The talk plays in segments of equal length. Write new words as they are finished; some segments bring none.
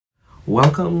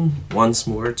Welcome once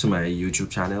more to my YouTube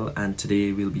channel, and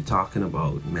today we'll be talking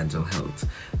about mental health.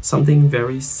 Something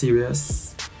very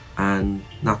serious and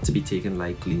not to be taken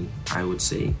lightly, I would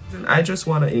say. And I just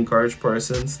want to encourage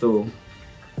persons to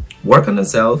work on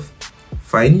themselves,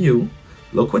 find you,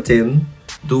 look within,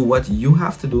 do what you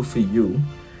have to do for you,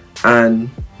 and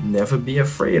never be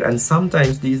afraid. And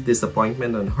sometimes these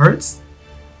disappointment and hurts,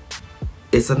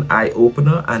 it's an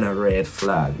eye-opener and a red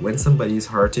flag. When somebody is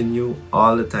hurting you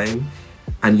all the time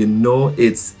and you know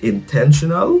it's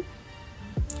intentional,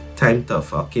 time to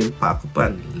fucking pack up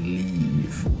and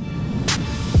leave.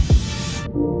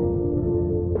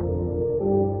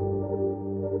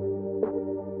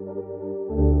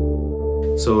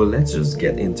 So let's just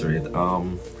get into it.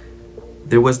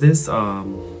 There was this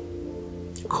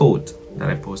quote that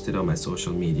I posted on my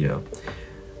social media,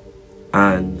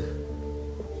 and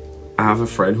I have a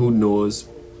friend who knows,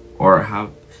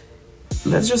 or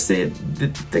let's just say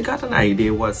they got an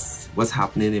idea what's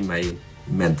happening in my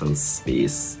mental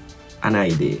space. An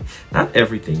idea, not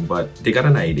everything, but they got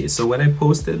an idea. So when I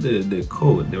posted the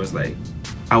code, there was like,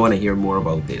 I want to hear more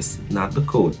about this, not the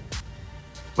code,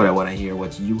 but I want to hear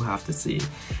what you have to say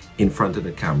in front of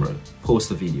the camera. Post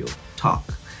a video, talk.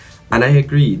 And I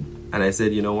agreed, and I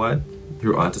said, you know what,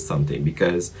 you're onto something,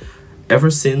 because ever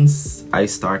since I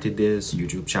started this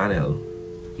YouTube channel,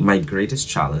 my greatest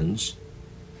challenge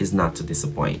is not to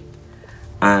disappoint,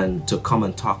 and to come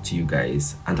and talk to you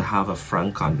guys, and to have a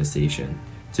frank conversation,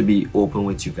 to be open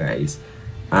with you guys,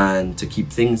 and to keep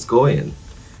things going.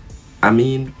 I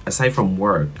mean, aside from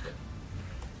work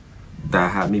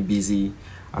that had me busy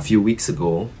a few weeks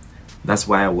ago, that's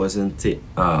why I wasn't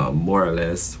more or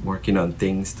less working on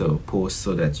things to post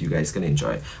so that you guys can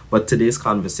enjoy. But today's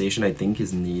conversation, I think,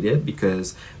 is needed,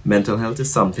 because mental health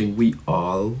is something we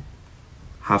all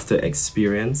have to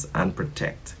experience and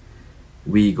protect.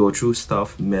 We go through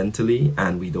stuff mentally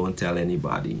and we don't tell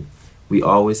anybody. We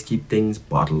always keep things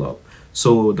bottled up.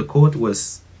 So the quote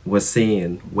was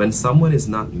saying, when someone is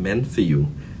not meant for you,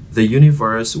 the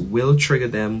universe will trigger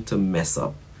them to mess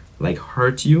up, like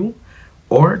hurt you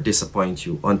or disappoint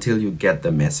you, until you get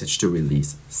the message to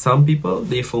release. Some people,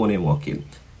 they phone in walking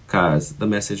because the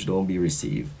message don't be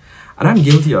received. And I'm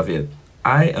guilty of it.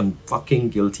 I am fucking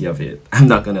guilty of it. I'm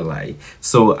not gonna lie.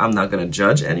 So I'm not gonna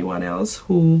judge anyone else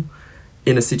who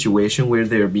in a situation where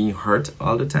they're being hurt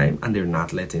all the time and they're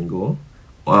not letting go.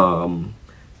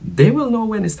 They will know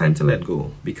when it's time to let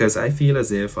go, because I feel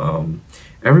as if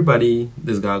everybody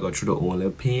this guy go through their own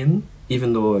little pain.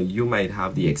 Even though you might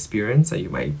have the experience and you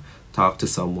might talk to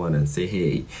someone and say,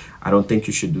 hey, I don't think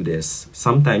you should do this.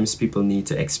 Sometimes people need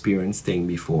to experience things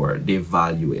before they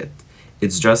value it.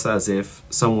 It's just as if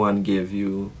someone gave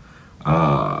you,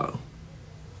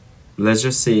 let's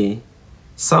just say,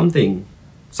 some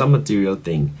material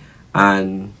thing,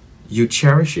 and you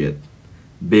cherish it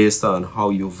based on how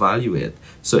you value it.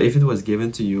 So if it was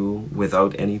given to you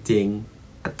without anything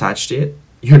attached to it,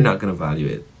 you're not going to value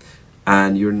it.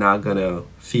 And you're not gonna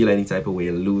feel any type of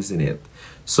way losing it.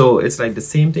 So it's like the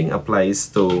same thing applies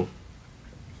to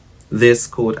this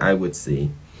quote, I would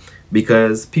say,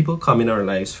 because people come in our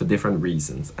lives for different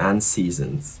reasons and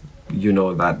seasons. You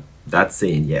know that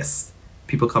saying, yes,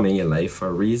 people come in your life for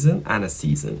a reason and a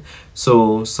season.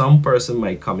 So some person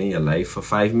might come in your life for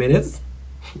 5 minutes,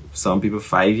 some people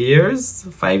 5 years,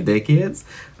 5 decades,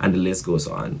 and the list goes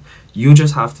on. You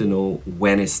just have to know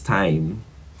when it's time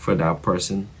for that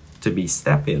person to be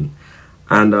stepping.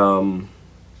 And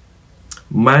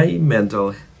my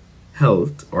mental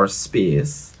health or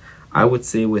space, I would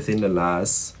say within the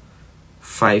last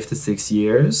 5 to 6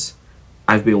 years,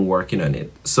 I've been working on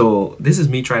it. So this is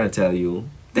me trying to tell you,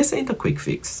 this ain't a quick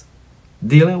fix.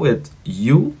 Dealing with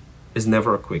you is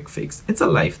never a quick fix. It's a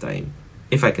lifetime,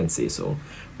 if I can say so.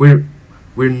 We're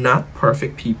not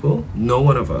perfect people. No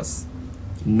one of us.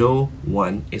 No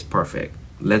one is perfect.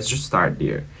 Let's just start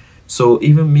there. So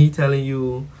even me telling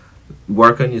you,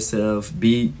 work on yourself,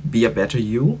 be a better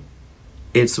you,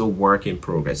 it's a work in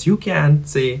progress. You can't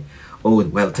say, oh,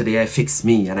 well, today I fixed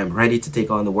me and I'm ready to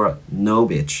take on the world. No,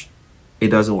 bitch. It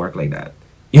doesn't work like that.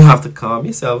 You have to calm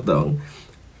yourself down,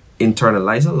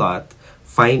 internalize a lot,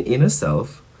 find inner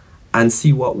self, and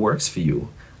see what works for you.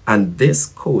 And this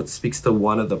quote speaks to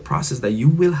one of the process that you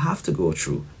will have to go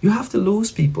through. You have to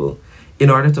lose people in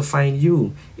order to find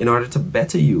you, in order to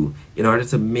better you, in order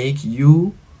to make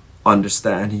you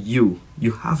understand you.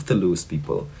 You have to lose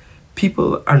people.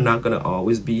 People are not going to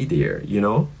always be there, you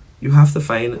know? You have to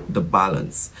find the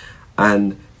balance.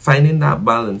 And finding that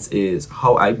balance is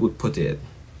how I would put it.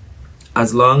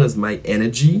 As long as my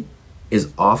energy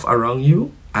is off around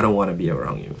you, I don't want to be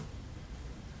around you.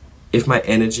 If my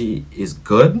energy is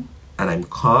good and I'm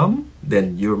calm,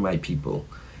 then you're my people.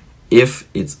 If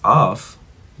it's off,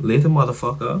 later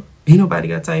motherfucker, ain't nobody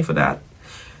got time for that.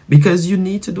 Because you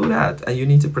need to do that, and you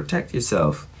need to protect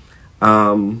yourself.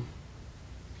 I've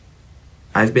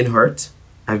been hurt,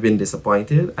 I've been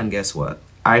disappointed, and guess what?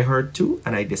 I hurt too,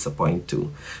 and I disappoint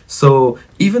too. So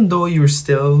even though you're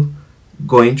still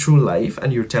going through life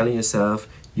and you're telling yourself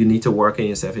you need to work on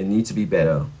yourself, you need to be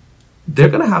better, they're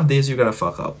gonna have days you're gonna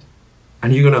fuck up,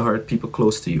 and you're gonna hurt people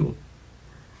close to you,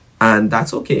 and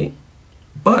that's okay.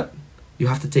 But you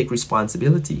have to take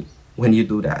responsibility when you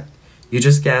do that. You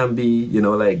just can't be, you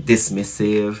know, like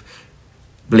dismissive,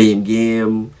 blame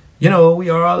game. You know,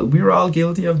 we're all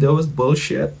guilty of those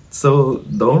bullshit. So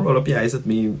don't roll up your eyes at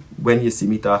me when you see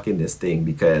me talking this thing,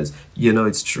 because you know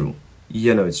it's true.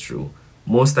 You know it's true.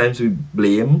 Most times we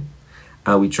blame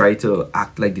and we try to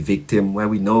act like the victim when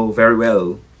we know very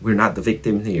well we're not the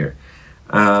victim here.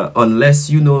 Unless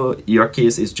you know your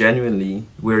case is genuinely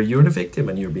where you're the victim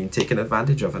and you're being taken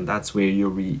advantage of, and that's where you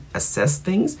reassess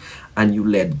things and you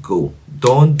let go.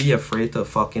 Don't be afraid to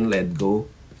fucking let go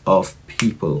of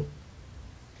people.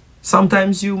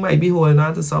 Sometimes you might be holding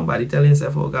on to somebody, telling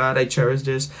yourself, oh God, I cherish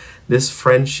this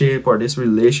friendship or this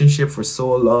relationship for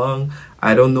so long.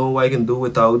 I don't know what I can do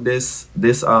without this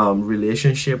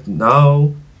relationship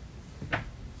now.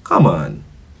 Come on.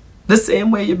 The same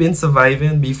way you've been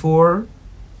surviving before,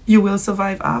 you will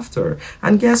survive after.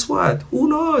 And guess what? Who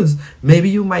knows? Maybe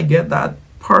you might get that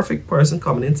perfect person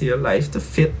coming into your life to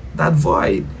fit that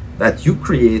void that you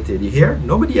created. You hear?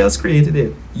 Nobody else created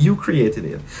it. You created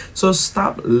it. So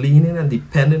stop leaning and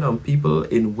depending on people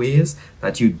in ways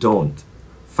that you don't.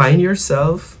 Find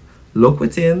yourself, look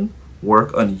within,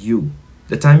 work on you.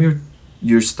 The time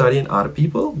you're studying other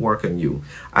people, work on you.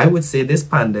 I would say this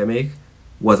pandemic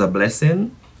was a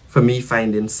blessing for me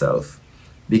finding self,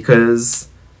 because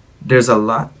there's a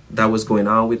lot that was going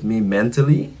on with me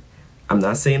mentally. I'm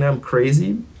not saying I'm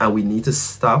crazy, and we need to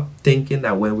stop thinking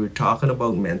that when we're talking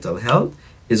about mental health,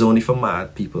 it's only for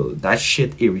mad people. That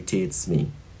shit irritates me.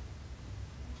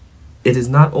 It is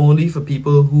not only for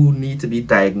people who need to be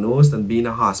diagnosed and be in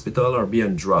a hospital or be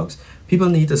on drugs. People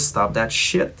need to stop that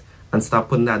shit and stop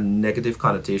putting that negative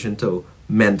connotation to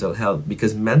mental health,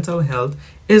 because mental health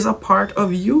is a part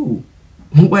of you,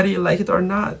 whether you like it or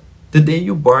not. The day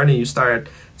you're born and you start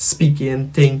speaking,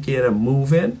 thinking, and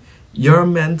moving, your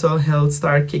mental health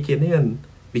start kicking in.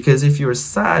 Because if you're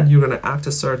sad, you're going to act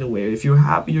a certain way. If you're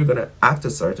happy, you're going to act a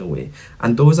certain way.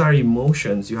 And those are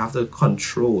emotions you have to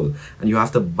control and you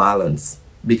have to balance.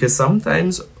 Because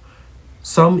sometimes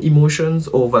some emotions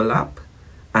overlap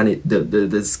and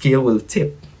the scale will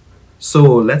tip. So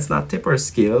let's not tip our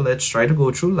scale. Let's try to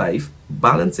go through life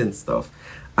balancing stuff.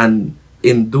 And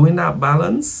in doing that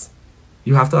balance,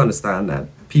 you have to understand that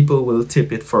people will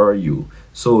tip it for you.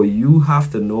 So you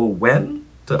have to know when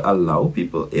to allow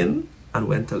people in and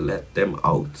when to let them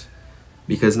out.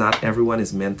 Because not everyone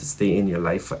is meant to stay in your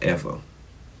life forever.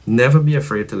 Never be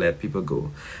afraid to let people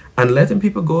go. And letting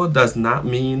people go does not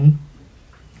mean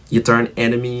you turn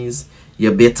enemies,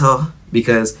 you're bitter,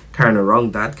 because carrying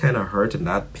around that kind of hurt and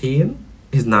that pain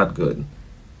is not good.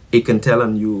 It can tell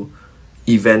on you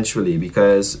eventually,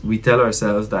 because we tell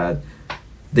ourselves that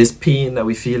this pain that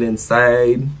we feel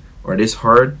inside or this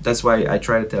hurt, that's why I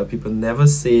try to tell people, never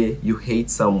say you hate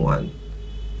someone.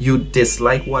 You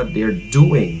dislike what they're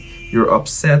doing. You're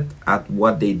upset at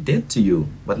what they did to you,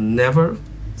 but never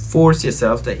force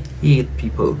yourself to hate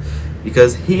people,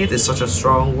 because hate is such a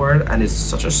strong word and it's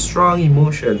such a strong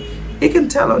emotion. It can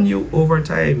tell on you over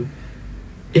time.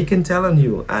 It can tell on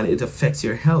you, and it affects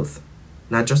your health,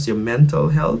 not just your mental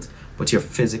health, but your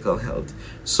physical health.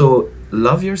 So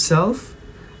love yourself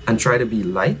and try to be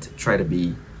light, try to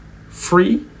be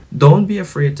free. Don't be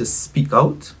afraid to speak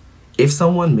out. If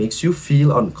someone makes you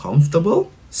feel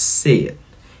uncomfortable, say it.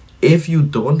 If you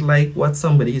don't like what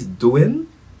somebody is doing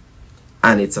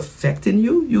and it's affecting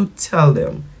you, you tell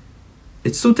them.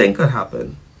 It's two things could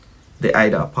happen. They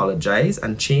either apologize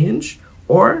and change,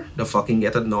 or they fucking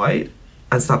get annoyed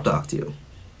and stop talking to you.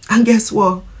 And guess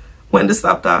what? When they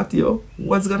stop talking to you,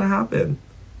 what's gonna happen?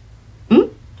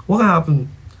 What gonna happen?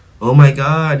 Oh my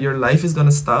God, your life is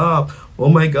gonna stop. Oh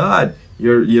my God,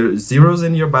 your zeros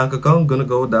in your bank account gonna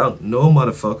go down. No,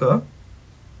 motherfucker.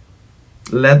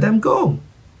 Let them go.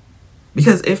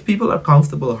 Because if people are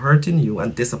comfortable hurting you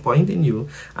and disappointing you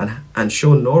and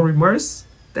show no remorse,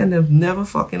 then they'll never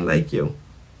fucking like you.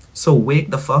 So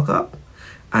wake the fuck up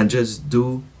and just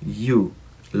do you.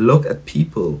 Look at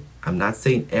people. I'm not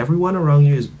saying everyone around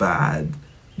you is bad,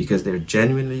 because there are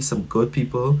genuinely some good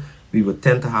people we would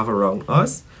tend to have around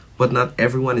us, but not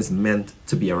everyone is meant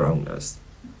to be around us.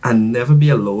 And never be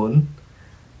alone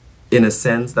in a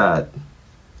sense that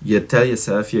you tell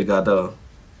yourself you gotta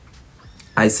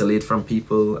isolate from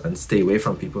people and stay away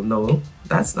from people. No,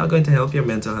 that's not going to help your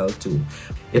mental health too.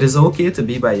 It is okay to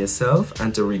be by yourself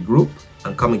and to regroup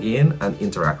and come again and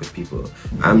interact with people.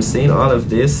 I'm saying all of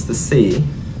this to say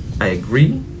I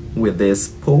agree with this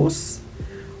post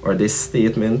or this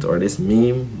statement or this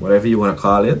meme, whatever you want to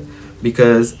call it,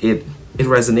 because it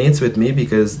resonates with me,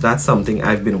 because that's something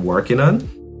I've been working on.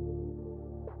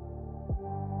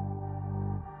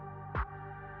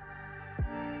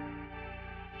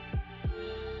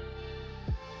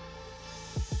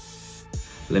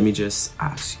 Let me just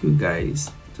ask you guys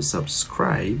to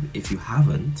subscribe if you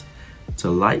haven't, to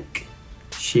like,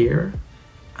 share,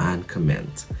 and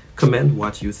comment. Comment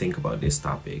what you think about this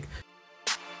topic.